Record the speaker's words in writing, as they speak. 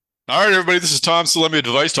All right, everybody, this is Tom Salemi of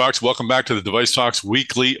Device Talks. Welcome back to the Device Talks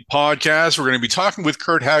weekly podcast. We're going to be talking with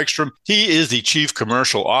Kurt Haggstrom. He is the Chief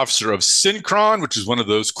Commercial Officer of Synchron, which is one of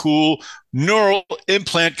those cool neural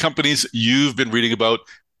implant companies you've been reading about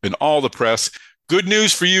in all the press. Good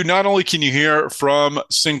news for you. Not only can you hear from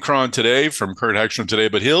Synchron today, from Kurt Haggstrom today,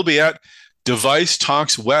 but he'll be at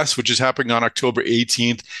DeviceTalks West, which is happening on October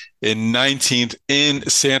 18th and 19th in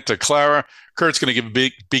Santa Clara. Kurt's going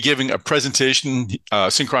to be giving a presentation.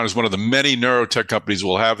 Synchron is one of the many neurotech companies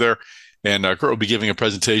we'll have there. And Kurt will be giving a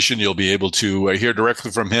presentation. You'll be able to hear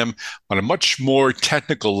directly from him on a much more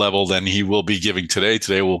technical level than he will be giving today.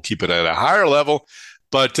 Today, we'll keep it at a higher level.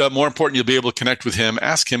 But more important, you'll be able to connect with him,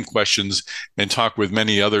 ask him questions, and talk with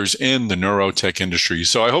many others in the neurotech industry.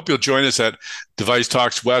 So I hope you'll join us at Device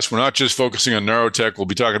Talks West. We're not just focusing on neurotech. We'll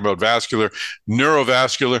be talking about vascular,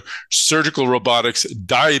 neurovascular, surgical robotics,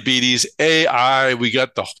 diabetes, AI. We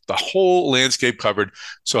got the whole landscape covered.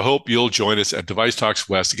 So I hope you'll join us at Device Talks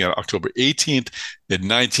West again, October 18th and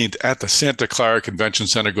 19th at the Santa Clara Convention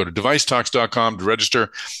Center. Go to devicetalks.com to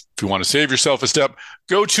register. If you want to save yourself a step,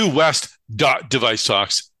 go to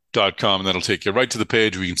west.devicetalks.com, and that'll take you right to the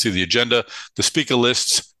page where you can see the agenda, the speaker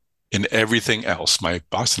lists, and everything else. My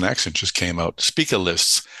Boston accent just came out. Speaker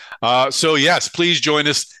lists. So yes, please join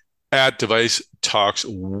us at Device Talks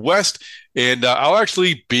West. And I'll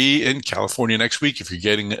actually be in California next week. If you're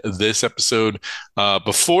getting this episode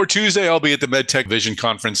before Tuesday, I'll be at the MedTech Vision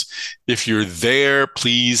Conference. If you're there,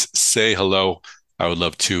 please say hello. I would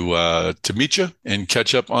love to meet you and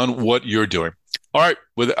catch up on what you're doing. All right,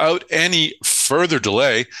 without any further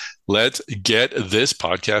delay, let's get this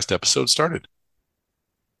podcast episode started.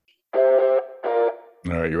 All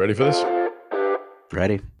right, you ready for this?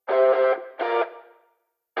 Ready.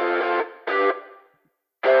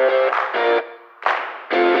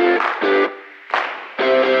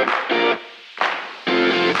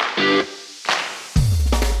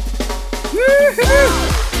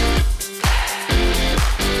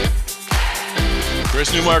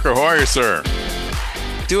 Chris Newmarker, how are you, sir?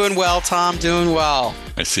 Doing well, Tom. Doing well.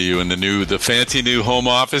 I see you in the fancy new home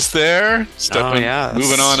office there.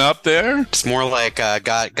 Moving on up there. It's more like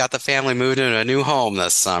got the family moved into a new home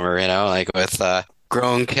this summer. Like with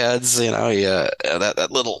grown kids. That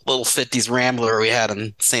little 50s Rambler we had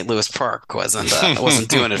in St. Louis Park wasn't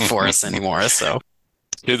doing it for us anymore. So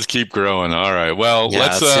kids keep growing. All right. Well,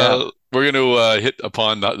 we're going to hit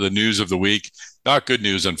upon the news of the week. Not good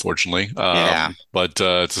news, unfortunately. But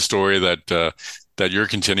it's a story that you're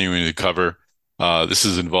continuing to cover. This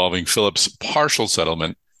is involving Philips' partial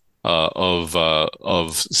settlement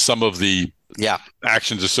of some of the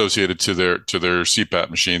actions associated to their CPAP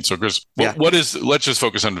machine. So, Chris, let's just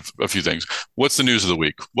focus on a few things. What's the news of the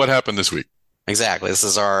week? What happened this week? Exactly. This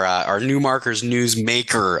is our Newmarker's news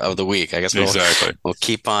maker of the week. I guess we'll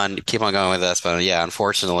keep on going with this, but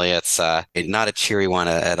unfortunately, it's not a cheery one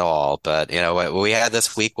at all. But what we had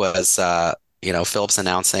this week was Philips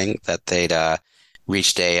announcing that they'd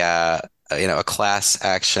reached a class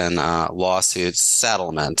action lawsuit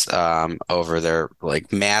settlement over their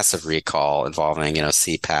massive recall involving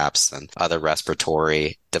CPAPs and other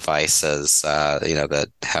respiratory devices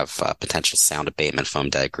that have potential sound abatement foam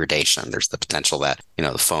degradation. There's the potential that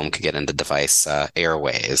the foam could get into device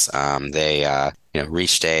airways. They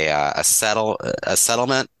reached a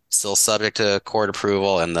settlement, still subject to court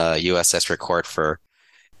approval in the U.S. District Court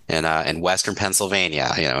in Western Pennsylvania,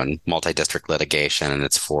 in multi-district litigation, and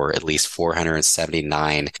it's for at least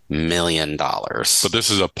 $479 million. But this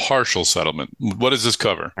is a partial settlement. What does this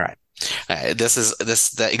cover? All right.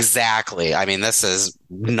 Exactly. I mean, this is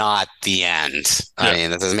not the end. Yeah. I mean,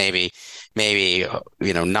 this is maybe,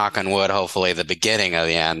 knock on wood, hopefully the beginning of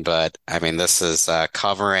the end. But I mean, this is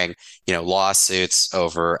covering, lawsuits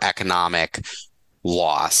over economic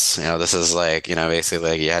loss. This is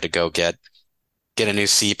basically you had to go get a new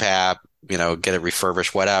CPAP, get it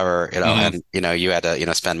refurbished, whatever, and you had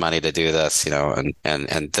to, spend money to do this, and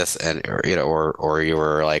this, and or you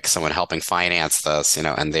were like someone helping finance this,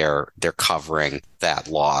 and they're covering that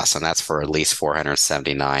loss, and that's for at least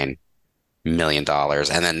 $479 million.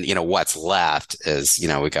 And then, what's left is,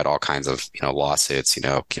 we got all kinds of, lawsuits,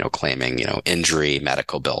 claiming, injury,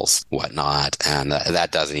 medical bills, whatnot, and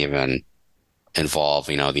that doesn't even involve,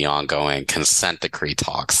 the ongoing consent decree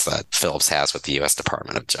talks that Philips has with the U.S.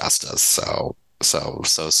 Department of Justice. So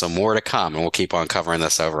more to come, and we'll keep on covering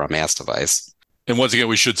this over on Mass Device. And once again,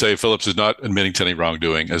 we should say Philips is not admitting to any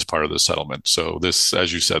wrongdoing as part of the settlement. So this,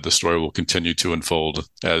 as you said, the story will continue to unfold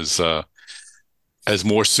as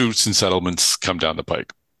more suits and settlements come down the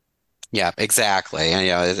pike. Yeah, exactly. And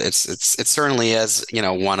it certainly is,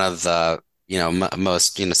 one of the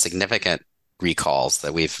most significant recalls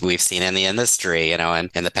that we've seen in the industry, and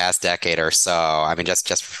in the past decade or so. I mean,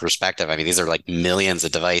 just for perspective, I mean, these are like millions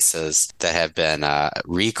of devices that have been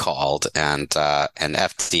recalled, and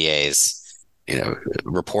FDA's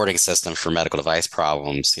reporting system for medical device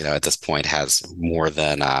problems, at this point has more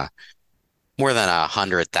than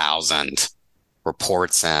 100,000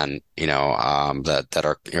 reports in, that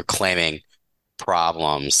are claiming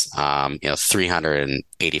problems.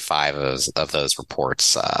 385 of those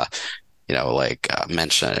reports,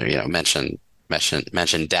 mention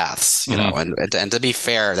deaths, and to be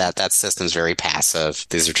fair, that system's very passive.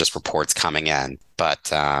 These are just reports coming in, but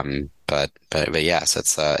yes,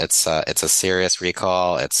 it's a serious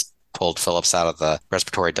recall. It's pulled Philips out of the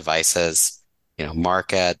respiratory devices,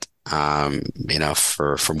 market,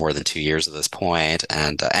 for more than 2 years at this point.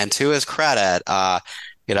 And to his credit,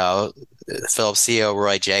 Philips CEO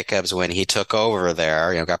Roy Jacobs, when he took over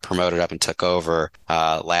there, got promoted up and took over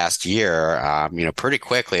last year, pretty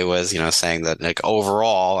quickly was, saying that, like,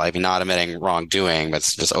 overall, I mean, not admitting wrongdoing, but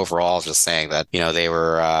just overall just saying that, they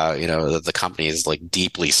were, the company is like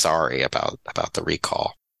deeply sorry about the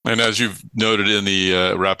recall. And as you've noted in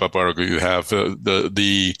the wrap-up article, you have and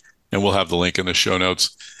we'll have the link in the show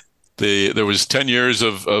notes. There was 10 years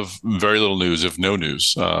of very little news, if no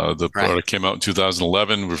news. The product came out in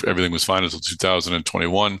 2011. Everything was fine until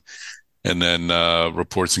 2021. And then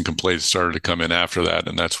reports and complaints started to come in after that.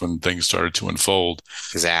 And that's when things started to unfold.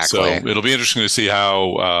 Exactly. So it'll be interesting to see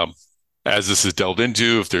how, as this is delved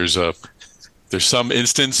into, if there's some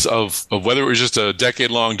instance of whether it was just a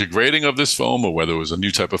decade-long degrading of this foam, or whether it was a new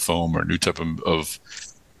type of foam or a new type of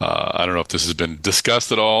I don't know if this has been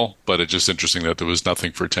discussed at all, but it's just interesting that there was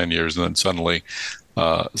nothing for 10 years and then suddenly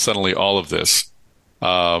all of this.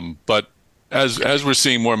 But as we're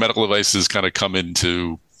seeing more medical devices kind of come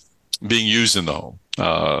into being used in the home,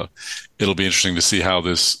 it'll be interesting to see how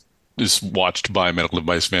this is watched by medical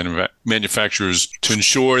device manufacturers to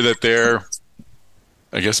ensure that they're,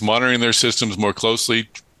 I guess, monitoring their systems more closely,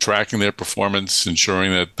 tracking their performance,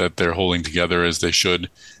 ensuring that they're holding together as they should.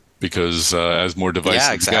 Because as more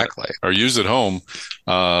devices are used at home,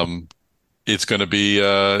 it's going to be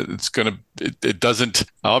it doesn't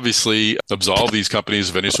obviously absolve these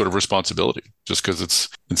companies of any sort of responsibility just because it's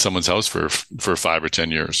in someone's house for 5 or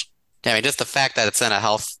 10 years. Yeah, I mean, just the fact that it's in a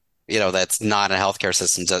health, that's not a healthcare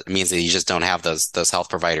system means that you just don't have those health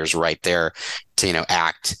providers right there to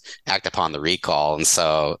act upon the recall, and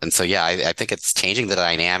so yeah, I think it's changing the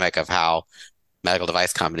dynamic of how medical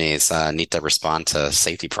device companies need to respond to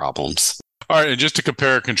safety problems. All right, and just to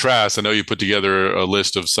compare and contrast, I know you put together a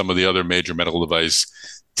list of some of the other major medical device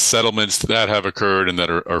settlements that have occurred and that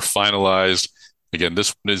are finalized. Again,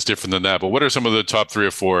 this one is different than that, but what are some of the top 3 or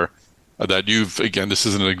 4 that again, this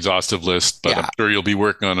isn't an exhaustive list, but I'm sure you'll be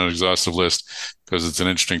working on an exhaustive list because it's an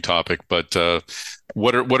interesting topic. But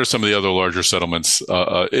what are some of the other larger settlements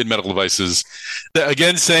in medical devices?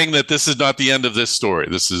 Again, saying that this is not the end of this story.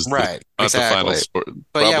 This is right, not exactly. the final story. But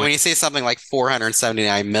probably. Yeah, when you see something like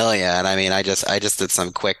 479 million, I mean, I just did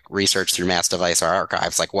some quick research through Mass Device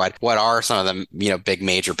Archives. Like, what are some of the big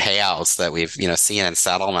major payouts that we've seen in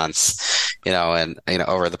settlements, and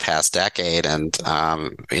over the past decade, and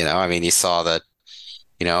I mean, you saw that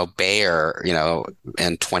Bayer,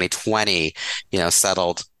 in 2020,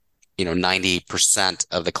 settled 90%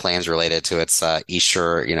 of the claims related to its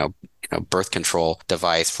Essure, birth control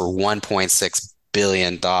device for $1.6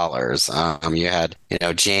 billion. You had,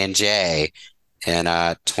 J&J in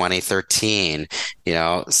 2013,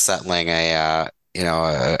 settling a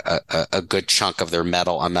good chunk of their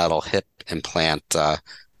metal hip implant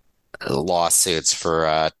lawsuits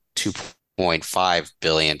for $2.5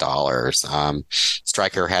 billion.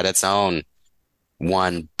 Stryker had its own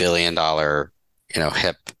 $1 billion,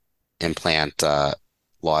 hip implant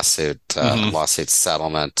lawsuit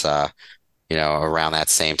settlement, around that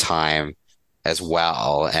same time as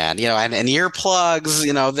well. And and earplugs,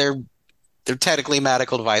 they're technically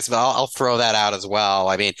medical device, but I'll throw that out as well.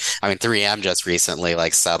 I mean 3M just recently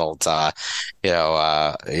settled,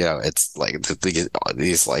 it's like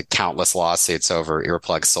these like countless lawsuits over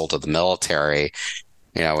earplugs sold to the military,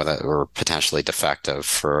 were potentially defective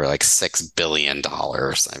for like $6 billion.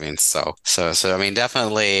 I mean, so I mean,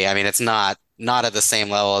 definitely, I mean, it's not at the same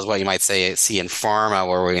level as what you might see in pharma,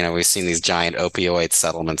 where we've seen these giant opioid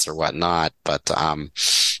settlements or whatnot. But the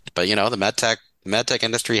medtech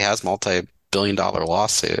industry has multi-billion-dollar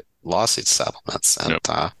lawsuit settlements, and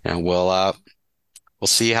we'll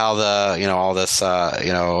see how all this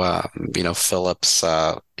Philips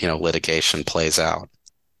litigation plays out.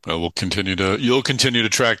 Well, you'll continue to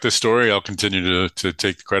track this story. I'll continue to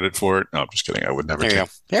take the credit for it. No, I'm just kidding. I would never There you take.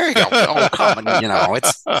 go. There you go. Oh, come on.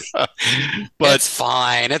 But It's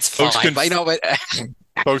fine. It's folks fine. can But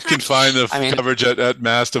folks can find the I mean, coverage at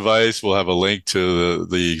Mass Device. We'll have a link to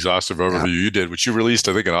the exhaustive yeah. overview you did, which you released,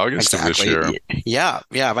 I think, in August of this year. Exactly. Yeah.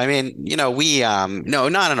 Yeah. I mean, we no,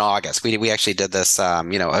 not in August. We actually did this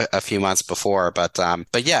a few months before, but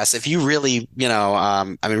yes, if you really,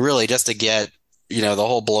 I mean really just to get the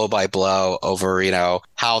whole blow by blow over,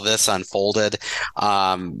 how this unfolded.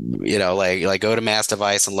 Like go to Mass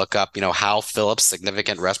Device and look up, how Philips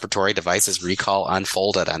significant respiratory devices recall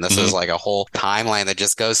unfolded. And this is Mhm. like a whole timeline that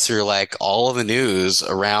just goes through like all of the news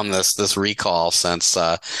around this recall since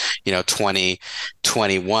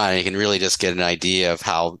 2021. You can really just get an idea of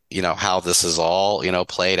how this is all,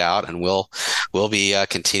 played out, and we'll be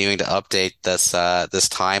continuing to update this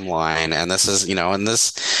timeline. And this is,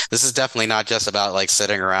 this is definitely not just about like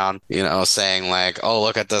sitting around, saying like, oh,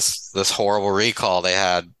 look at this horrible recall they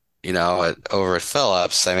had, over at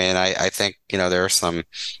Philips. I mean, I think, there are some,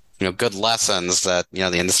 good lessons that, the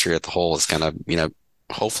industry at the whole is going to,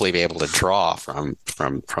 hopefully be able to draw from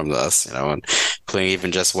this, and including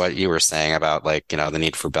even just what you were saying about like, the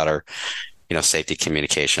need for better, safety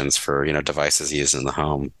communications for, devices used in the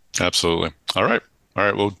home. Absolutely. All right. All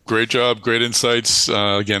right. Well, great job. Great insights.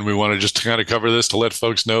 Again, we want to just kind of cover this to let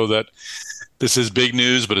folks know that this is big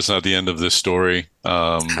news, but it's not the end of this story.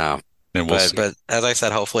 Uh, And we'll but see. but as I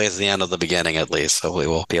said, hopefully it's the end of the beginning at least. Hopefully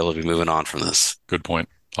we'll be able to be moving on from this. Good point.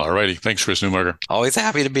 All righty. Thanks, Chris Newmarker. Always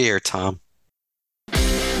happy to be here, Tom.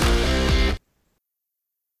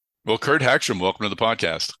 Well, Kurt Haggstrom, welcome to the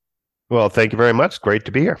podcast. Well, thank you very much. Great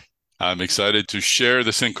to be here. I'm excited to share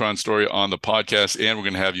the Synchron story on the podcast, and we're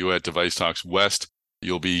going to have you at DeviceTalks West.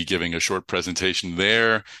 You'll be giving a short presentation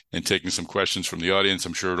there and taking some questions from the audience.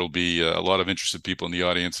 I'm sure it'll be a lot of interested people in the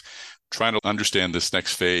audience trying to understand this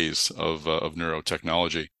next phase of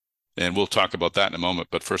neurotechnology. And we'll talk about that in a moment.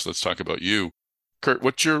 But first, let's talk about you. Kurt,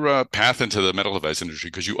 what's your path into the medical device industry?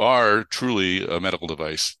 Because you are truly a medical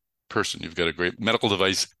device person. You've got a great medical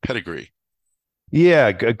device pedigree.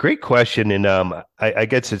 Yeah, great question. And I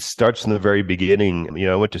guess it starts from the very beginning.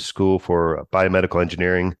 I went to school for biomedical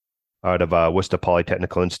engineering out of Worcester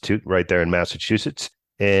Polytechnical Institute right there in Massachusetts.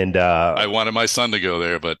 And I wanted my son to go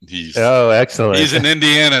there, but excellent. He's in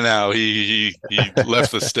Indiana now. He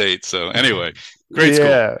left the state. So anyway, great school.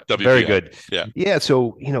 Yeah, WPI. very good. Yeah. Yeah.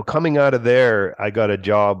 So, coming out of there, I got a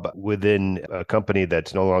job within a company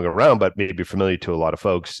that's no longer around, but maybe familiar to a lot of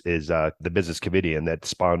folks is the Business Committee, and that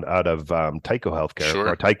spawned out of Tyco Healthcare Sure.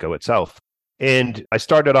 or Tyco itself. And I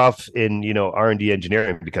started off in, R&D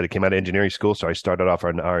engineering because I came out of engineering school. So I started off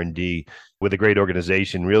on R&D with a great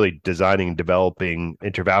organization, really designing and developing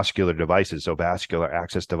intravascular devices, so vascular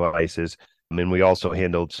access devices. And we also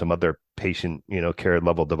handled some other patient, care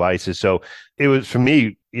level devices. So it was for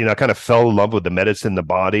me, I kind of fell in love with the medicine, the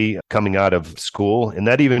body coming out of school. And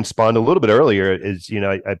that even spawned a little bit earlier is,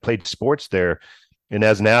 I played sports there. And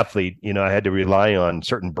as an athlete, I had to rely on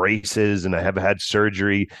certain braces and I have had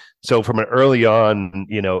surgery. So from an early on,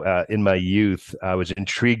 in my youth, I was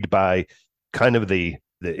intrigued by kind of the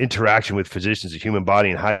interaction with physicians, the human body,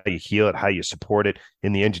 and how you heal it, how you support it,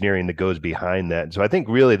 and the engineering that goes behind that. And so I think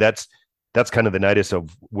really that's kind of the nidus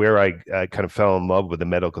of where I kind of fell in love with the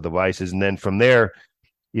medical devices. And then from there,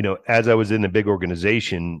 as I was in a big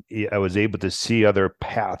organization, I was able to see other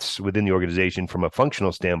paths within the organization from a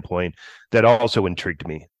functional standpoint that also intrigued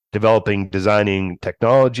me. Designing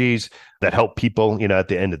technologies that help people, at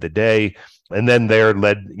the end of the day. And then there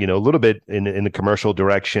led, a little bit in the commercial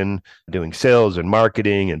direction, doing sales and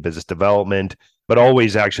marketing and business development, but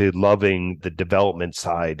always actually loving the development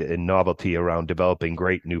side and novelty around developing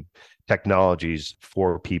great new technologies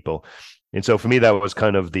for people. And so for me, that was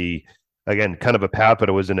kind of kind of a path, but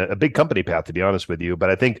it was in a big company path, to be honest with you. But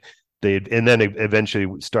I think and then eventually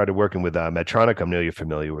started working with Medtronic. I know you're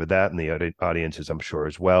familiar with that, and the audiences, I'm sure,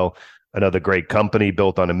 as well. Another great company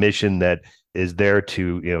built on a mission that is there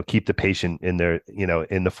to, keep the patient in their,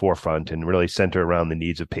 in the forefront and really center around the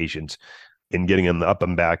needs of patients and getting them up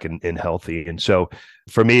and back and healthy. And so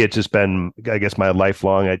for me, it's just been, I guess, my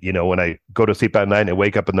lifelong, when I go to sleep at night and I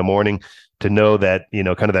wake up in the morning to know that, kind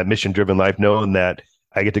of that mission-driven life, knowing that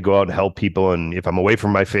I get to go out and help people. And if I'm away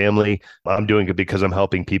from my family, I'm doing it because I'm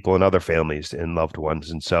helping people and other families and loved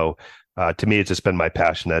ones. And so to me, it's just been my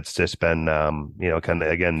passion. That's just been, kind of,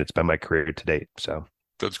 again, it's been my career to date. So.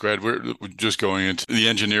 That's great. We're just going into the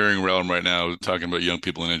engineering realm right now, talking about young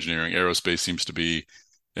people in engineering. Aerospace seems to be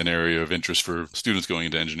an area of interest for students going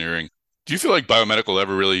into engineering. Do you feel like biomedical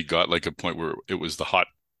ever really got like a point where it was the hot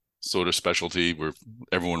sort of specialty where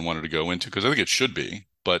everyone wanted to go into? Because I think it should be.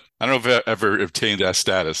 but I don't know if I ever obtained that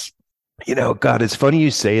status. God, it's funny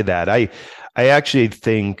you say that. I actually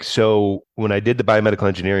think so. When I did the biomedical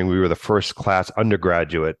engineering, we were the first class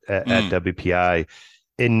undergraduate at WPI,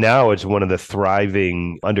 and now it's one of the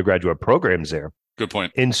thriving undergraduate programs there. Good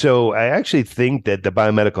point. And so I actually think that the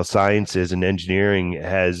biomedical sciences and engineering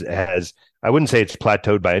has I wouldn't say it's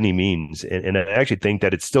plateaued by any means. And I actually think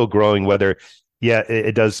that it's still growing,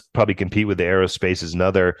 it does probably compete with the aerospaces and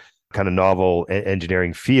other kind of novel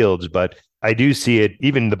engineering fields, but I do see it,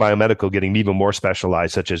 even the biomedical getting even more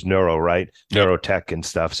specialized, such as neuro, right? Yep. Neurotech and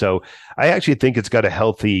stuff. So I actually think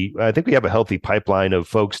I think we have a healthy pipeline of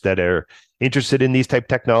folks that are interested in these type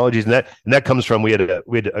technologies. And that comes from, we had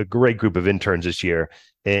a great group of interns this year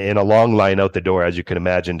and a long line out the door, as you can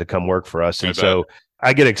imagine, to come work for us. And so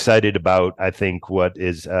I get excited about, I think, what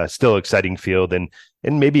is still exciting field and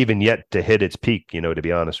maybe even yet to hit its peak, to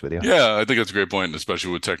be honest with you. Yeah, I think that's a great point,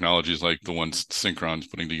 especially with technologies like the ones Synchron's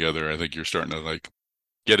putting together. I think you're starting to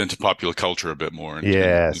get into popular culture a bit more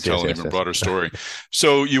and tell an even broader story.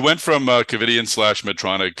 So you went from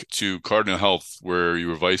Covidien/Medtronic to Cardinal Health, where you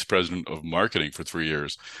were vice president of marketing for 3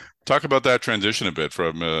 years. Talk about that transition a bit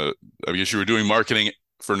from, I guess you were doing marketing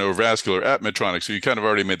for neurovascular at Medtronic, so you kind of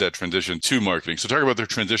already made that transition to marketing. So talk about the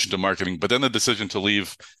transition to marketing, but then the decision to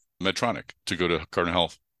leave Medtronic to go to Cardinal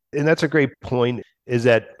Health. And that's a great point, is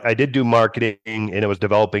that I did do marketing and it was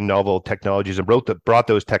developing novel technologies and brought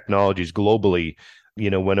those technologies globally,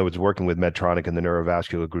 when I was working with Medtronic and the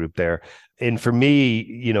neurovascular group there. And for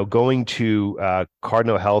me, going to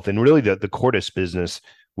Cardinal Health and really the Cordis business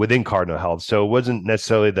within Cardinal Health. So it wasn't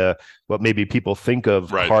necessarily what maybe people think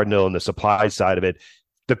of Cardinal and the supply side of it.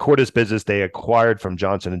 The Cordis business they acquired from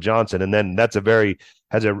Johnson & Johnson. And then that's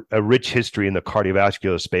has a rich history in the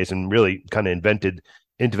cardiovascular space and really kind of invented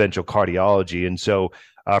interventional cardiology. And so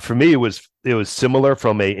for me, it was similar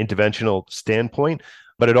from a interventional standpoint,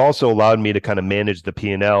 but it also allowed me to kind of manage the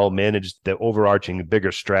P&L, manage the overarching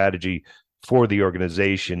bigger strategy for the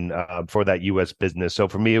organization, for that U.S. business. So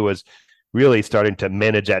for me, it was really starting to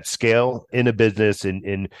manage at scale in a business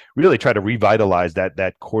and really try to revitalize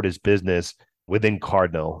that Cordis business within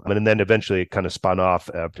Cardinal. And then eventually it kind of spun off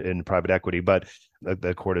in private equity, but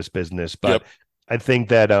the Cordis business. But I think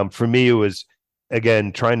that for me, it was,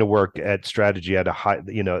 again, trying to work at strategy at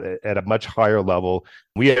a much higher level.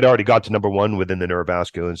 We had already got to number one within the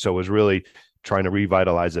neurovascular. And so it was really trying to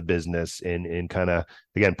revitalize a business and kind of,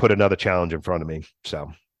 again, put another challenge in front of me.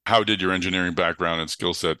 So how did your engineering background and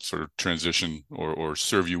skill set sort of transition or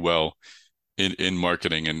serve you well in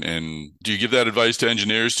marketing? And do you give that advice to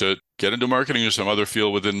engineers to get into marketing or some other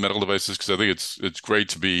field within medical devices? Because I think it's great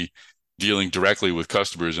to be dealing directly with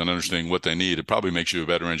customers and understanding what they need. It probably makes you a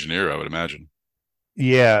better engineer, I would imagine.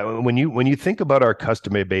 Yeah, when you think about our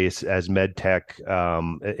customer base as medtech,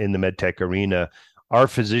 in the medtech arena, our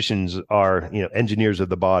physicians are engineers of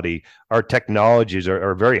the body. Our technologies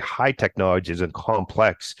are very high technologies and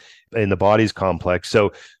complex, and the body's complex.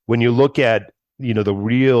 So when you look at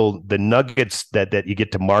the nuggets that you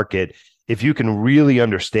get to market, if you can really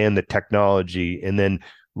understand the technology and then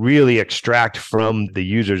really extract from the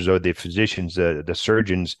users or the physicians, the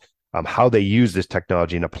surgeons, how they use this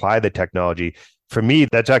technology and apply the technology. For me,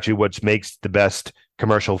 that's actually what makes the best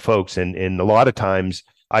commercial folks. And a lot of times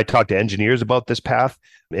I talk to engineers about this path.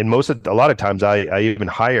 And a lot of times I even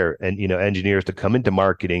hire engineers to come into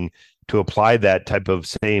marketing to apply that type of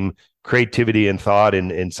same creativity and thought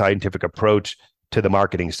and scientific approach to the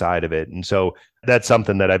marketing side of it. And so that's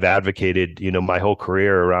something that I've advocated, my whole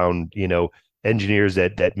career around, engineers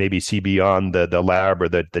that maybe see beyond the lab or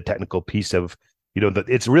the technical piece of,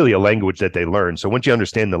 it's really a language that they learn. So once you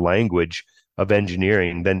understand the language of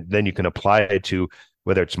engineering, then you can apply it to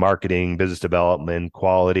whether it's marketing, business development,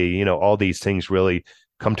 quality, all these things really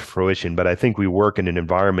come to fruition. But I think we work in an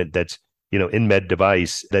environment that's, in med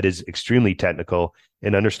device that is extremely technical,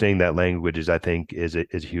 and understanding that language is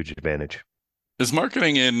a huge advantage. Is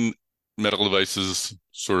marketing in medical devices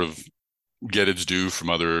sort of get its due from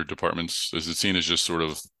other departments? Is it seen as just sort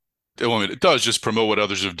of, it does just promote what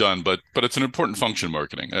others have done, but it's an important function in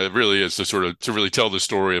marketing. It really is to really tell the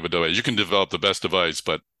story of a device. You can develop the best device,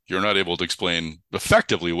 but you're not able to explain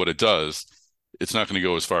effectively what it does. It's not going to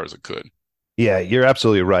go as far as it could. Yeah, you're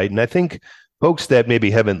absolutely right. And I think folks that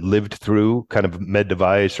maybe haven't lived through kind of med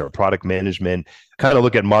device or product management kind of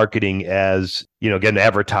look at marketing as, again,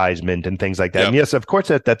 advertisement and things like that. Yep. And yes, of course,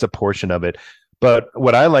 that's a portion of it. But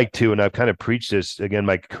what I like to, and I've kind of preached this again,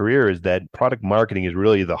 my career, is that product marketing is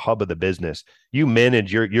really the hub of the business. You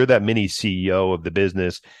manage, you're that mini CEO of the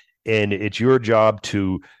business, and it's your job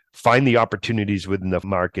to find the opportunities within the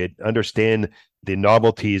market, understand the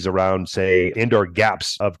novelties around, say, and/or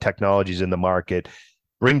gaps of technologies in the market,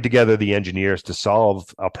 bring together the engineers to solve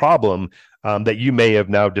a problem that you may have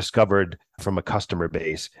now discovered from a customer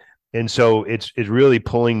base. And so it's really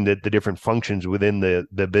pulling the different functions within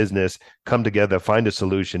the business, come together, find a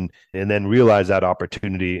solution, and then realize that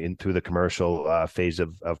opportunity through the commercial phase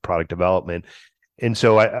of product development. And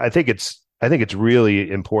so I think it's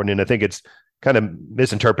really important, and I think it's kind of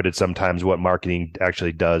misinterpreted sometimes what marketing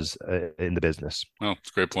actually does in the business. Oh,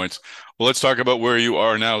 it's great points. Well, let's talk about where you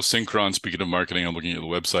are now. Synchron, speaking of marketing, I'm looking at the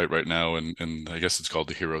website right now, and I guess it's called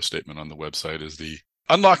the hero statement on the website, is the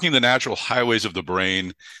unlocking the natural highways of the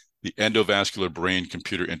brain, the endovascular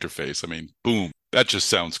brain-computer interface. I mean, boom, that just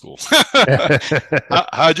sounds cool.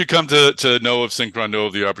 How'd you come to know of Synchron, know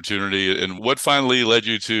of the opportunity, and what finally led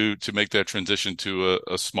you to make that transition to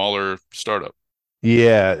a smaller startup?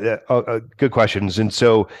 Yeah, good questions. And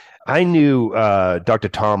so I knew Dr.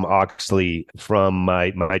 Tom Oxley from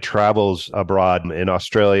my travels abroad in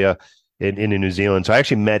Australia and in New Zealand. So I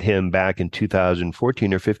actually met him back in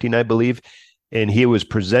 2014 or 15, I believe. And he was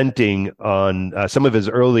presenting on some of his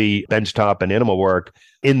early benchtop and animal work.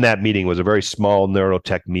 In that meeting, it was a very small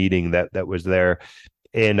neurotech meeting that was there.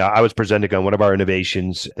 And I was presenting on one of our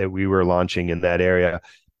innovations that we were launching in that area.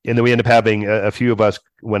 And then we ended up having a few of us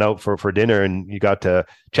went out for dinner, and you got to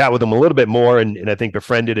chat with him a little bit more, and I think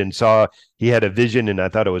befriended and saw he had a vision, and I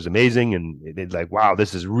thought it was amazing. And it's like, wow,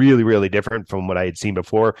 this is really, really different from what I had seen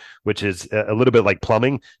before, which is a little bit like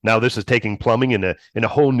plumbing. Now this is taking plumbing in a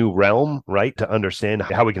whole new realm, right? To understand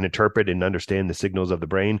how we can interpret and understand the signals of the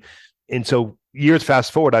brain. And so years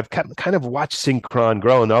fast forward, I've kind of watched Synchron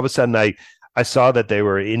grow, and all of a sudden I saw that they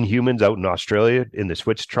were in humans out in Australia in the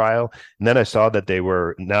switch trial. And then I saw that they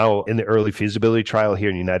were now in the early feasibility trial here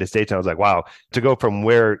in the United States. And I was like, wow, to go from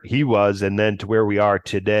where he was and then to where we are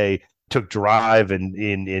today took drive and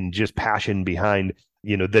in just passion behind,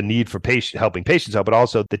 the need for helping patients out, but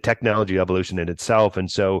also the technology evolution in itself.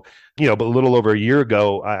 And so, but a little over a year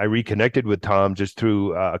ago, I reconnected with Tom just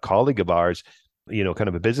through a colleague of ours, kind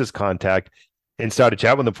of a business contact, and started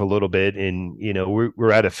chatting with them for a little bit. And,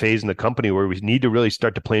 we're at a phase in the company where we need to really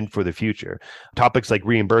start to plan for the future. Topics like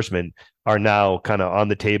reimbursement are now kind of on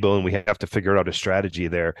the table, and we have to figure out a strategy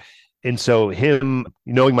there. And so him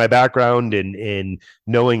knowing my background and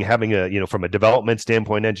knowing having from a development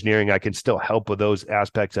standpoint, engineering, I can still help with those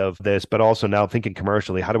aspects of this, but also now thinking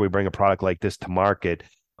commercially, how do we bring a product like this to market?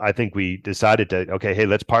 I think we decided to, okay, hey,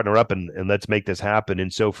 let's partner up and let's make this happen.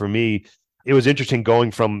 And so for me, it was interesting going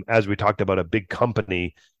from, as we talked about, a big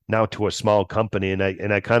company now to a small company. And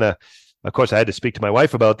I kind of course, I had to speak to my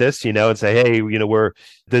wife about this, and say, hey,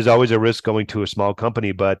 there's always a risk going to a small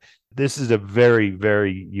company, but this is a very,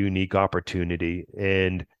 very unique opportunity.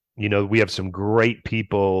 And, we have some great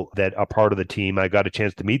people that are part of the team. I got a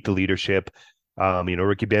chance to meet the leadership,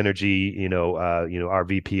 Ricky Banerjee, our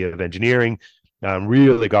VP of engineering,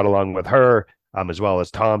 really got along with her. As well as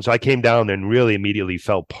Tom. So I came down and really immediately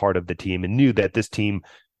felt part of the team and knew that this team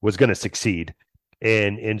was going to succeed.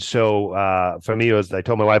 And so for me, I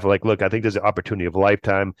told my wife, like, look, I think there's an opportunity of a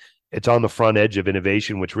lifetime. It's on the front edge of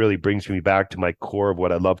innovation, which really brings me back to my core of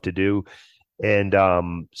what I love to do. And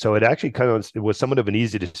so it actually it was somewhat of an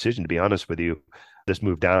easy decision, to be honest with you, this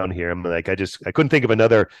move down here. I'm like, I couldn't think of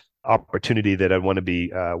another opportunity that I want to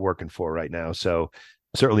be working for right now. So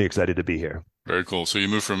certainly excited to be here. Very cool. So you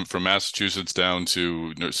moved from Massachusetts down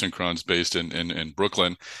to Synchron's based in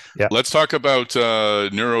Brooklyn. Yeah. Let's talk about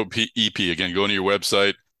Neuro EP again. Go to your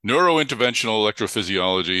website. Neurointerventional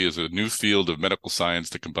electrophysiology is a new field of medical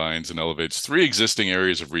science that combines and elevates three existing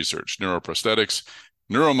areas of research: neuroprosthetics,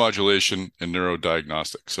 neuromodulation, and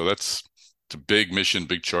neurodiagnostics. So it's a big mission,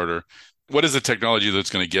 big charter. What is the technology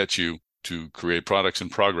that's going to get you to create products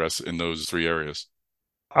and progress in those three areas?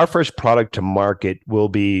 Our first product to market will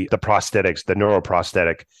be the prosthetics, the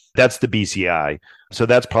neuroprosthetic. That's the BCI. So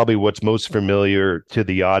that's probably what's most familiar to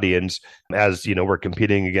the audience, as we're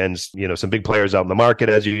competing against some big players out in the market,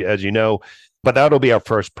 as you know. But that'll be our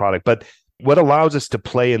first product. But what allows us to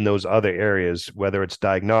play in those other areas, whether it's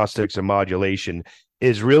diagnostics or modulation,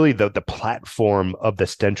 is really the platform of the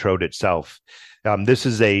stentrode itself. This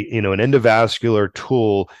is an endovascular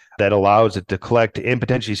tool that allows it to collect and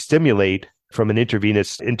potentially stimulate from an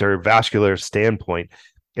intervascular standpoint.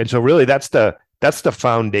 And so really that's the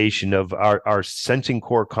foundation of our sensing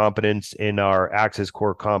core competence and our access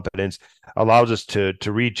core competence, allows us to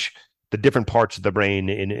reach the different parts of the brain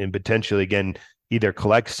and potentially, again, either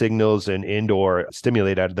collect signals and or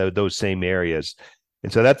stimulate out of those same areas.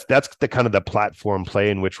 And so that's the kind of the platform play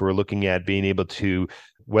in which we're looking at being able to,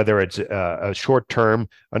 whether it's a short-term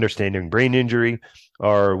understanding brain injury,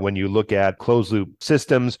 or when you look at closed loop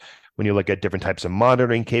systems, when you look at different types of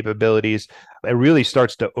monitoring capabilities, it really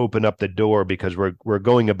starts to open up the door because we're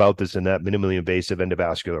going about this in that minimally invasive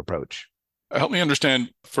endovascular approach. Help me understand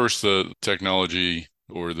first the technology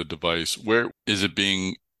or the device. Where is it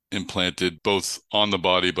being implanted, both on the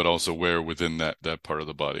body, but also where within that part of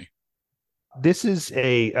the body? This is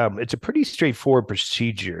it's a pretty straightforward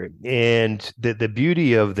procedure, and the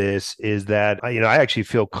beauty of this is that I actually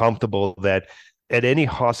feel comfortable that at any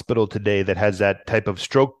hospital today that has that type of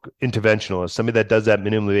stroke interventionalist, somebody that does that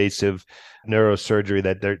minimally invasive neurosurgery,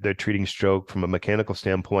 that they're treating stroke from a mechanical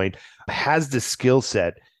standpoint, has the skill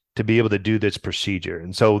set to be able to do this procedure.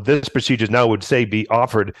 And so this procedure now would say be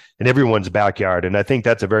offered in everyone's backyard. And I think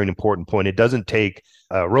that's a very important point. It doesn't take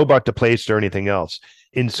a robot to place or anything else.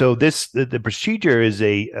 And so the procedure is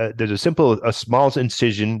there's a small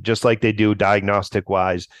incision, just like they do diagnostic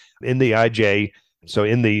wise in the IJ. So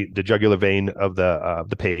in the jugular vein of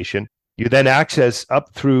the patient, you then access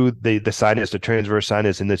up through the sinus, the transverse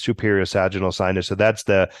sinus, and the superior sagittal sinus. So that's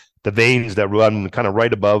the veins that run kind of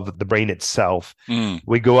right above the brain itself.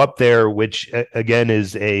 We go up there, which again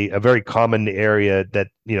is a very common area that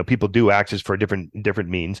people do access for different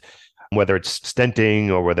means, whether it's stenting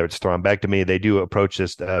or whether it's thrombectomy. They do approach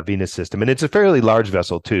this venous system, and it's a fairly large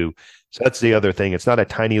vessel too. So that's the other thing. It's not a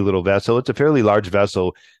tiny little vessel. It's a fairly large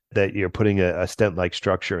vessel that you're putting a stent-like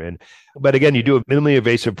structure in. But again, you do a minimally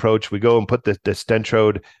invasive approach. We go and put the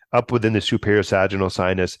stentrode up within the superior sagittal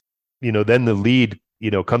sinus. Then the lead,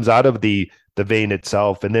 comes out of the vein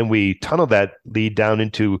itself, and then we tunnel that lead down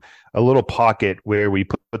into a little pocket where we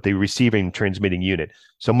put the receiving transmitting unit.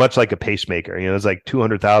 So much like a pacemaker, there's like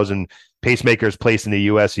 200,000 pacemakers placed in the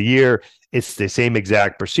US a year. It's the same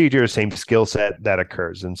exact procedure, same skill set that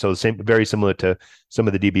occurs. And so very similar to some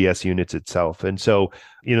of the DBS units itself. And so,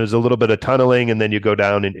 there's a little bit of tunneling, and then you go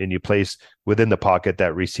down and you place within the pocket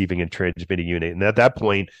that receiving and transmitting unit. And at that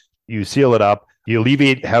point, you seal it up. You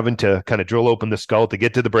alleviate having to kind of drill open the skull to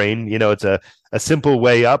get to the brain. It's a simple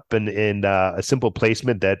way up and a simple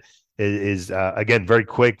placement that is again, very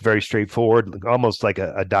quick, very straightforward, almost like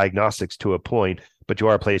a diagnostics to a point, but you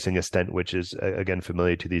are placing a stent, which is again,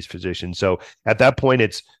 familiar to these physicians. So at that point,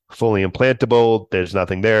 it's fully implantable. There's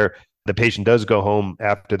nothing there. The patient does go home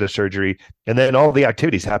after the surgery, and then all the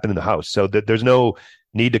activities happen in the house. So there's no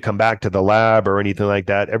need to come back to the lab or anything like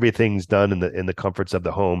that. Everything's done in the comforts of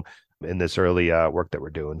the home in this early work that we're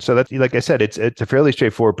doing. So that's, like I said, it's a fairly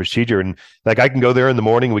straightforward procedure. And like, I can go there in the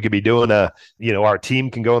morning. We could be doing our team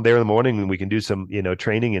can go there in the morning, and we can do some,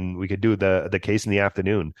 training, and we could do the case in the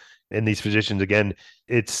afternoon. And these physicians, again,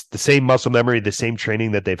 it's the same muscle memory, the same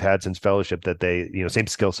training that they've had since fellowship, that they, same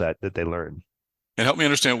skill set that they learn. And help me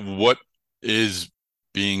understand what is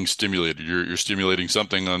being stimulated. You're stimulating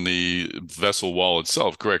something on the vessel wall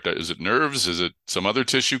itself, correct? Is it nerves? Is it some other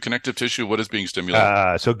tissue, connective tissue? What is being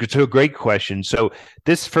stimulated? So great question. So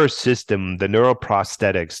this first system, the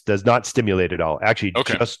neuroprosthetics, does not stimulate at all. Actually,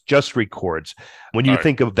 okay. just records. When you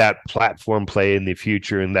think of that platform play in the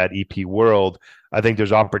future in that EP world, I think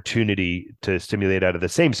there's opportunity to stimulate out of the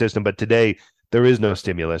same system. But today, there is no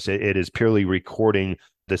stimulus. It is purely recording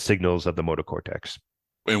the signals of the motor cortex.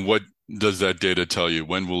 And what does that data tell you?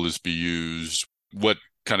 When will this be used? What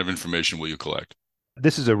kind of information will you collect?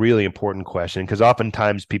 This is a really important question, because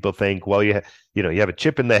oftentimes people think, well, you have a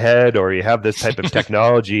chip in the head, or you have this type of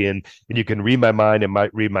technology, and you can read my mind and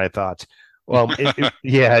read my thoughts. Well,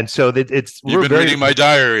 yeah, and so you've been reading my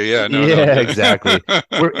diary, yeah, no, exactly.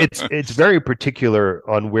 It's very particular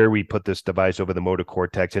on where we put this device over the motor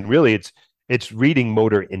cortex, and really, it's reading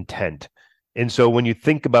motor intent. And so when you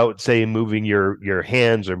think about, say, moving your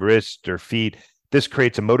hands or wrists or feet, this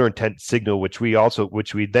creates a motor intent signal, which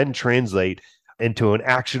we then translate into an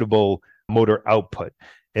actionable motor output.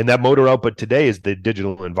 And that motor output today is the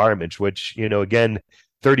digital environments, which, again,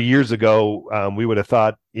 30 years ago, we would have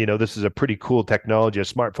thought, this is a pretty cool technology, a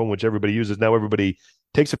smartphone, which everybody uses. Now everybody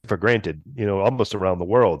takes it for granted, almost around the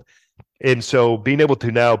world. And so being able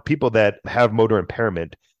to now, people that have motor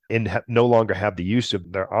impairment and no longer have the use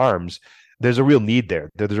of their arms, there's a real need there.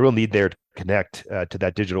 There's a real need there to connect to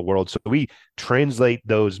that digital world. So we translate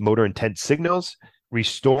those motor intent signals,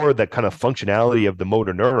 restore that kind of functionality of the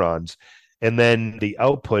motor neurons, and then the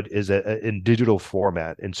output is in digital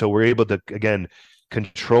format. And so we're able to, again,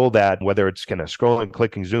 control that, whether it's kind of scrolling,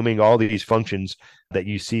 clicking, zooming, all these functions that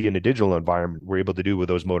you see in a digital environment, we're able to do with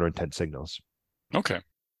those motor intent signals. Okay.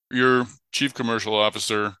 You're Chief Commercial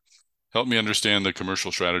Officer. Help me understand the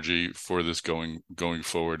commercial strategy for this going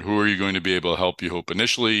forward. Who are you going to be able to help, you hope,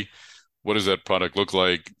 initially? What does that product look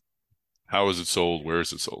like? How is it sold? Where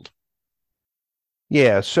is it sold?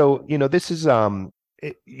 Yeah, so this is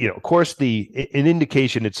of course, an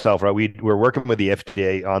indication itself, right? We're working with the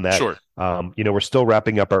FDA on that. Sure. We're still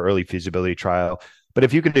wrapping up our early feasibility trial. But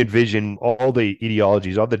if you can envision all the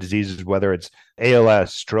etiologies, all the diseases, whether it's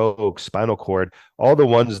ALS, stroke, spinal cord, all the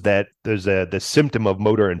ones that there's the symptom of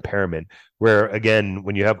motor impairment, where again,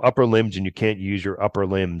 when you have upper limbs and you can't use your upper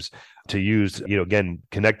limbs to use, again,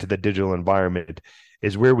 connect to the digital environment,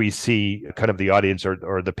 is where we see kind of the audience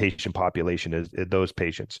or the patient population is those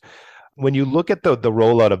patients. When you look at the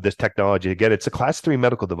rollout of this technology, again, it's a class 3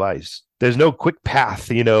 medical device. There's no quick path,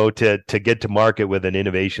 to get to market with an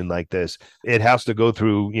innovation like this. It has to go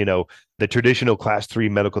through, the traditional class 3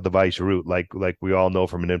 medical device route, like we all know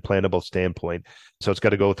from an implantable standpoint. So it's got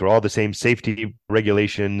to go through all the same safety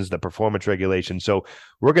regulations, the performance regulations. So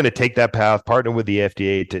we're going to take that path, partner with the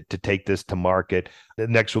FDA to take this to market. The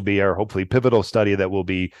next will be our hopefully pivotal study that we'll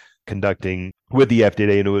be conducting with the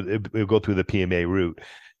FDA, and it will go through the PMA route.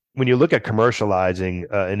 When you look at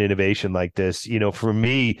commercializing an innovation like this, for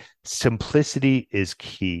me, simplicity is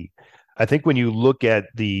key. I think when you look at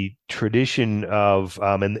the tradition of,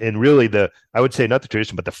 and really I would say not the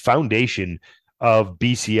tradition, but the foundation of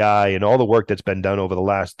BCI and all the work that's been done over the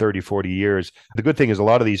last 30, 40 years, the good thing is a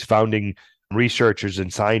lot of these founding researchers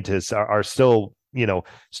and scientists are still,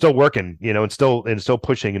 still working, and still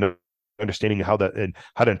pushing and understanding how to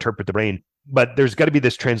interpret the brain. But there's got to be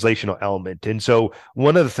this translational element. And so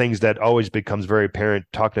one of the things that always becomes very apparent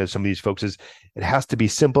talking to some of these folks is it has to be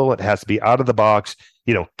simple. It has to be out of the box,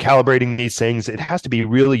 calibrating these things. It has to be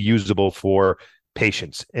really usable for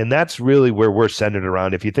patients. And that's really where we're centered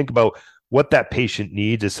around. If you think about what that patient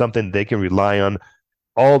needs is something they can rely on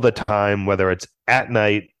all the time, whether it's at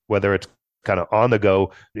night, whether it's kind of on the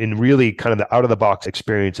go, and really kind of the out of the box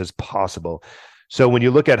experience as possible. So when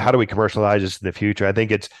you look at how do we commercialize this in the future, I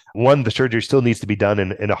think it's one, the surgery still needs to be done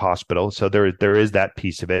in a hospital. So there is that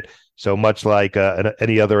piece of it. So much like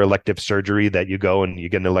any other elective surgery that you go and you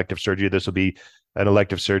get an elective surgery, this will be an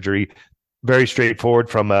elective surgery. Very straightforward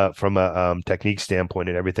from a technique standpoint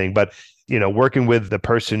and everything. But, working with the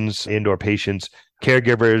persons and or patients,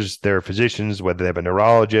 caregivers, their physicians, whether they have a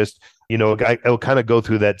neurologist, it'll kind of go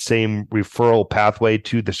through that same referral pathway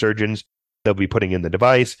to the surgeons. They'll be putting in the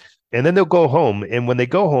device. And then they'll go home. And when they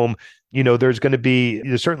go home, there's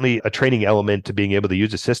certainly a training element to being able to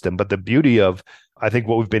use the system. But the beauty of, I think,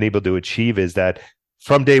 what we've been able to achieve is that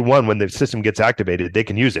from day one, when the system gets activated, they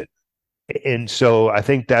can use it. And so I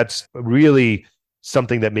think that's really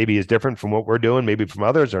something that maybe is different from what we're doing, maybe from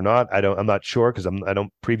others or not. I'm not sure because I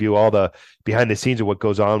don't preview all the behind the scenes of what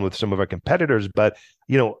goes on with some of our competitors. But,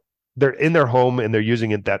 they're in their home and they're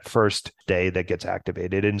using it that first day that gets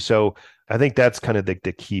activated. And so I think that's kind of the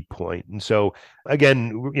key point. And so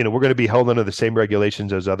again, we're going to be held under the same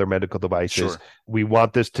regulations as other medical devices. Sure. We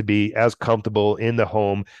want this to be as comfortable in the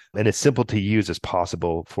home and as simple to use as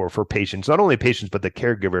possible for patients. Not only patients, but the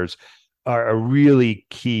caregivers are a really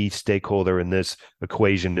key stakeholder in this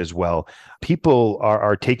equation as well. People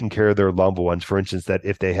are taking care of their loved ones, for instance, that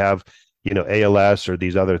if they have ALS or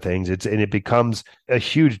these other things, it becomes a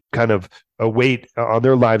huge kind of a weight on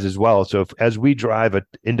their lives as well. So as we drive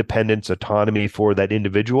independence, autonomy for that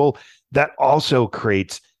individual, that also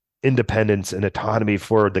creates independence and autonomy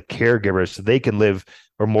for the caregivers so they can live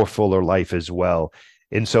a more fuller life as well.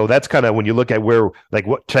 And so that's kind of when you look at where, like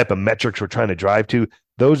what type of metrics we're trying to drive to,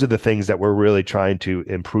 those are the things that we're really trying to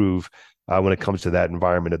improve when it comes to that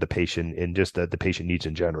environment of the patient and just the patient needs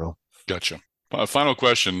in general. Gotcha. Final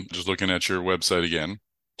question, just looking at your website again,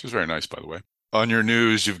 which is very nice, by the way. On your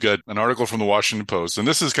news, you've got an article from the Washington Post, and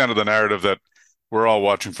this is kind of the narrative that we're all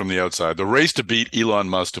watching from the outside. The race to beat Elon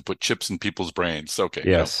Musk to put chips in people's brains. Okay.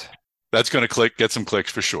 Yes. That's going to get some clicks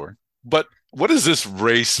for sure. But what does this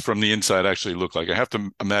race from the inside actually look like? I have to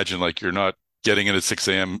imagine like you're not getting in at 6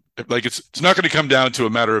 a.m. Like it's not going to come down to a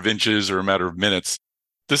matter of inches or a matter of minutes.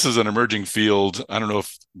 This is an emerging field. I don't know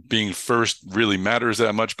if being first really matters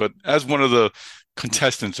that much, but as one of the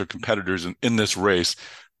contestants or competitors in this race,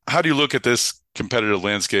 how do you look at this competitive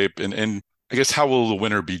landscape? And I guess, how will the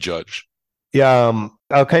winner be judged? Yeah,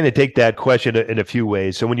 I'll kind of take that question in a few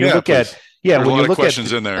ways. So when you look please. There's when you look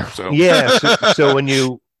questions in there. So so when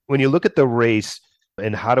you look at the race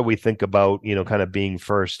and how do we think about, kind of being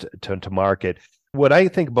first to market, what I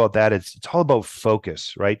think about that is it's all about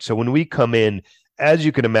focus, right? So when we come in, as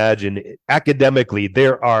you can imagine, academically,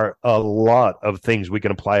 there are a lot of things we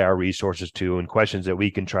can apply our resources to and questions that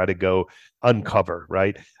we can try to go uncover,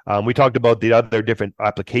 right? We talked about the other different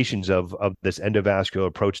applications of this endovascular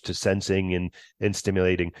approach to sensing and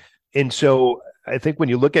stimulating. And so I think when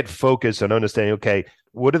you look at focus and understanding, okay,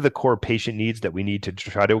 what are the core patient needs that we need to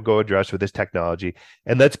try to go address with this technology?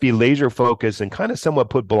 And let's be laser focused and kind of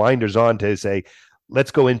somewhat put blinders on to say, let's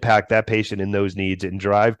go impact that patient and those needs and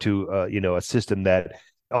drive to a system that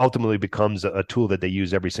ultimately becomes a tool that they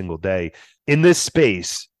use every single day. In this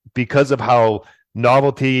space, because of how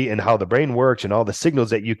novelty and how the brain works and all the signals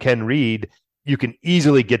that you can read, you can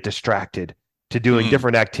easily get distracted to doing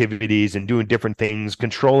different activities and doing different things,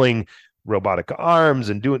 controlling robotic arms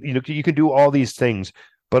and doing, you can do all these things.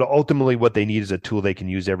 But ultimately what they need is a tool they can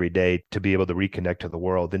use every day to be able to reconnect to the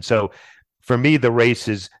world. And so for me, the race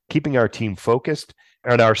is keeping our team focused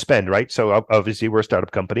on our spend, right? So obviously we're a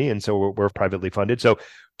startup company, and so we're privately funded. So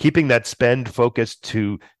keeping that spend focused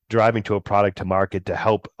to driving to a product to market to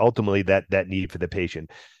help ultimately that need for the patient.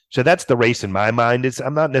 So that's the race in my mind.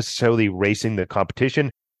 I'm not necessarily racing the competition.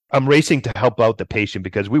 I'm racing to help out the patient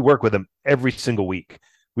because we work with them every single week.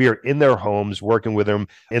 We are in their homes working with them.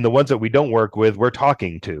 And the ones that we don't work with, we're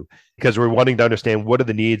talking to because we're wanting to understand what are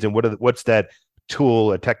the needs and what's that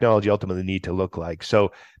tool, a technology ultimately need to look like.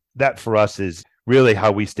 So that for us is really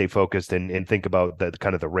how we stay focused and think about the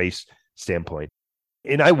kind of the race standpoint.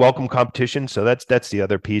 And I welcome competition. So that's the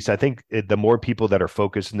other piece. I think the more people that are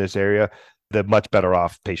focused in this area, the much better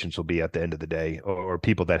off patients will be at the end of the day, or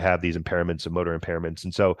people that have these impairments and motor impairments.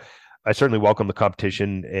 And so I certainly welcome the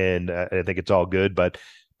competition, and I think it's all good. But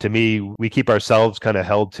to me, we keep ourselves kind of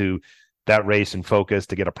held to that race and focus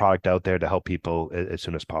to get a product out there to help people as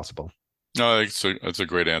soon as possible. No, that's a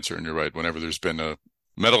great answer. And you're right. Whenever there's been a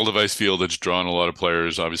medical device field that's drawn a lot of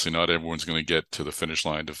players, obviously not everyone's going to get to the finish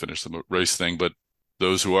line to finish the race thing, but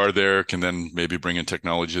those who are there can then maybe bring in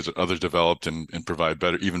technologies that others developed and provide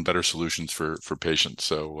even better solutions for patients.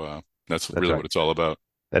 So that's really right. What it's all about.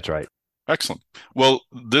 That's right. Excellent. Well,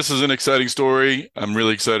 this is an exciting story. I'm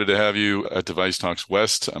really excited to have you at DeviceTalks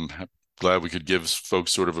West. I'm glad we could give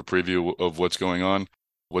folks sort of a preview of what's going on,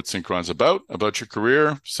 what Synchron's about your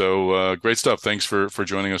career. So great stuff. Thanks for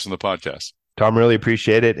joining us on the podcast. Tom, really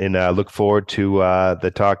appreciate it, and look forward to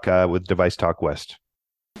the talk with DeviceTalks West.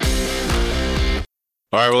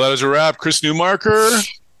 All right, well, that is a wrap. Chris Newmarker,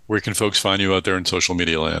 where can folks find you out there in social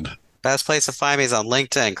media land? Best place to find me is on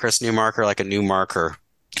LinkedIn. Chris Newmarker, like a new marker.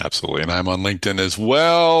 Absolutely. And I'm on LinkedIn as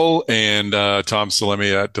well. And Tom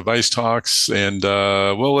Salemi at DeviceTalks. And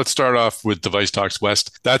well, let's start off with DeviceTalks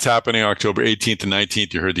West. That's happening October 18th and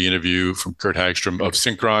 19th. You heard the interview from Kurt Haggstrom of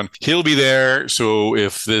Synchron. He'll be there. So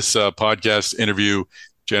if this podcast interview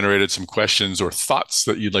generated some questions or thoughts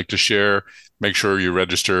that you'd like to share, make sure you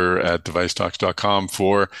register at DeviceTalks.com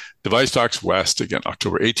for DeviceTalks West. Again,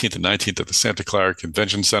 October 18th and 19th at the Santa Clara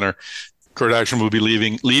Convention Center. Kurt Haggstrom will be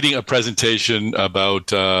leading a presentation about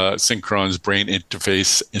Synchron's brain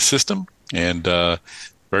interface system, and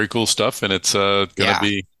very cool stuff. And it's going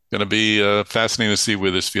to be fascinating to see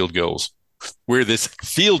where this field goes.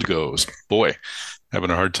 Boy,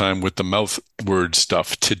 having a hard time with the mouth word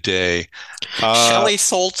stuff today. Shelley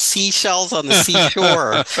sold seashells on the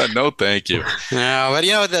seashore. No, thank you. No, but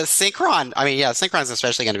the Synchron. I mean, Synchron's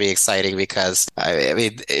especially going to be exciting because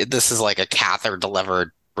this is like a catheter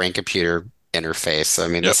delivered brain computer interface. I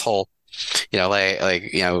mean, This whole, delivering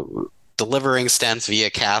stents via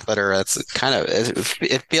catheter, that's kind of,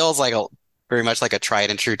 it feels like very much like a tried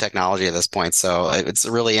and true technology at this point. So it's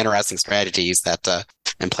a really interesting strategy to use that to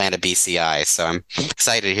implant a BCI. So I'm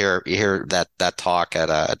excited to hear that talk at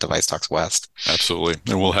DeviceTalks West. Absolutely.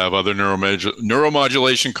 And we'll have other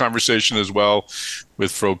neuromodulation conversation as well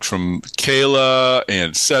with folks from Kayla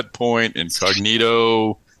and SetPoint and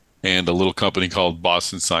Cognito and a little company called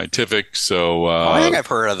Boston Scientific. So I think I've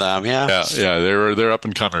heard of them. Yeah, they're up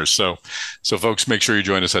and comers. So folks, make sure you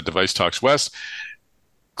join us at DeviceTalks West.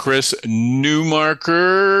 Chris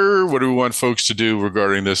Newmarker, what do we want folks to do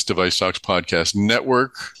regarding this DeviceTalks podcast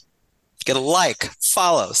network? Get a like,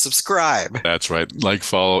 follow, subscribe. That's right. Like,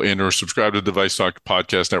 follow, and or subscribe to DeviceTalks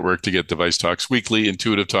Podcast Network to get DeviceTalks Weekly,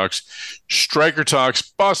 Intuitive Talks, Stryker Talks,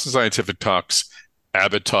 Boston Scientific Talks,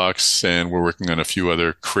 Abbott Talks, and we're working on a few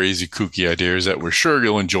other crazy, kooky ideas that we're sure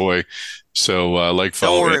you'll enjoy. So, follow.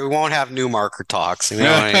 Don't worry, we won't have Newmarker Talks.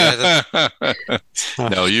 No,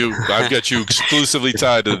 I've got you exclusively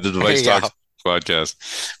tied to the DeviceTalks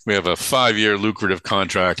podcast. We have a 5-year lucrative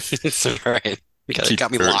contract. That's right. You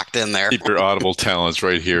got me locked in there. Keep your Audible talents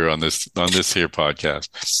right here on this here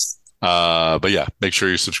podcast. But yeah, make sure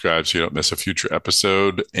you subscribe so you don't miss a future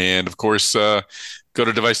episode. And of course, go to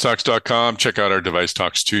DeviceTalks.com. Check out our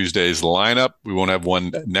DeviceTalks Tuesdays lineup. We won't have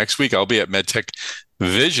one next week. I'll be at MedTech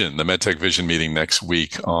Vision, the MedTech Vision meeting next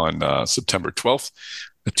week on September 12th,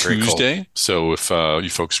 a Tuesday. Cool. So if you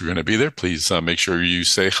folks are going to be there, please make sure you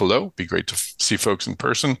say hello. It'd be great to see folks in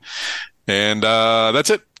person. And that's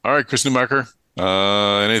it. All right, Chris Newmarker.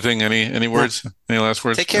 Anything? Any words? Any last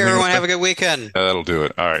words? Take care, everyone. Have a good weekend. That'll do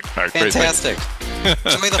it. All right. Fantastic.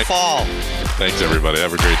 Enjoy the fall. Thanks, everybody.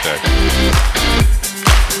 Have a great day.